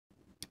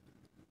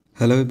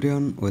Hello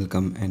everyone,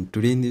 welcome, and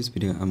today in this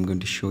video I'm going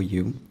to show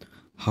you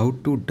how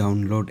to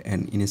download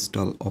and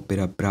install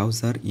Opera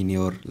browser in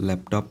your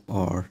laptop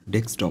or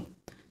desktop.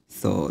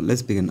 So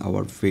let's begin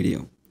our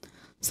video.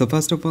 So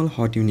first of all,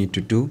 what you need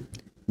to do,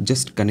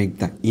 just connect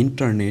the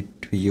internet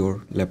to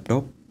your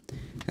laptop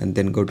and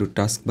then go to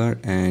taskbar,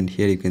 and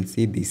here you can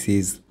see this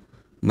is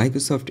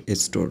Microsoft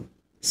Store.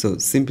 So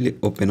simply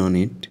open on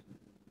it.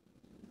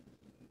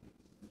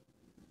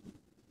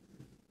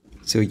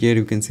 So here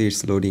you can see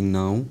it's loading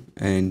now,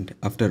 and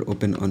after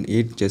open on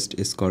it, just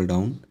scroll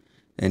down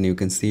and you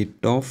can see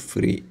top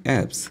free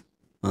apps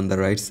on the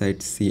right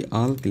side. See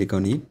all, click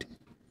on it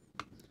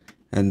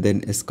and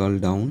then scroll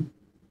down,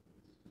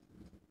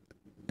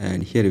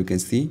 and here you can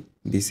see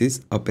this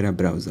is Opera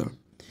browser.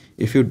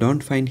 If you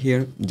don't find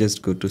here,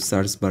 just go to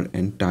search bar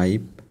and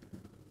type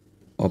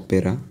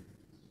Opera.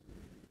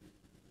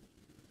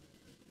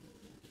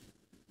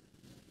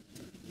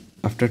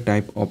 After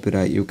type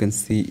Opera, you can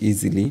see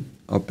easily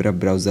Opera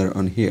browser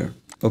on here.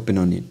 Open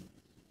on it.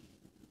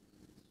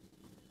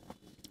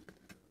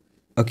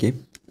 Okay,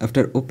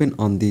 after open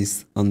on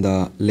this, on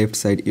the left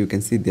side you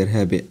can see there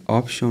have a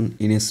option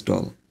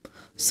install.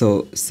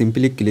 So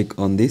simply click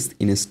on this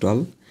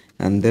install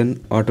and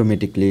then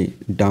automatically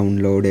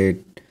download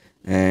it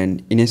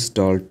and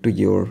install to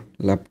your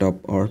laptop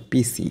or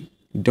PC.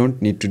 Don't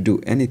need to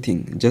do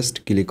anything,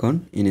 just click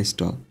on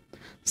install.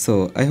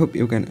 So I hope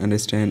you can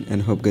understand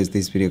and hope guys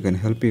this video can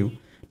help you.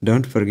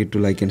 Don't forget to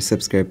like and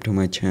subscribe to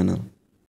my channel.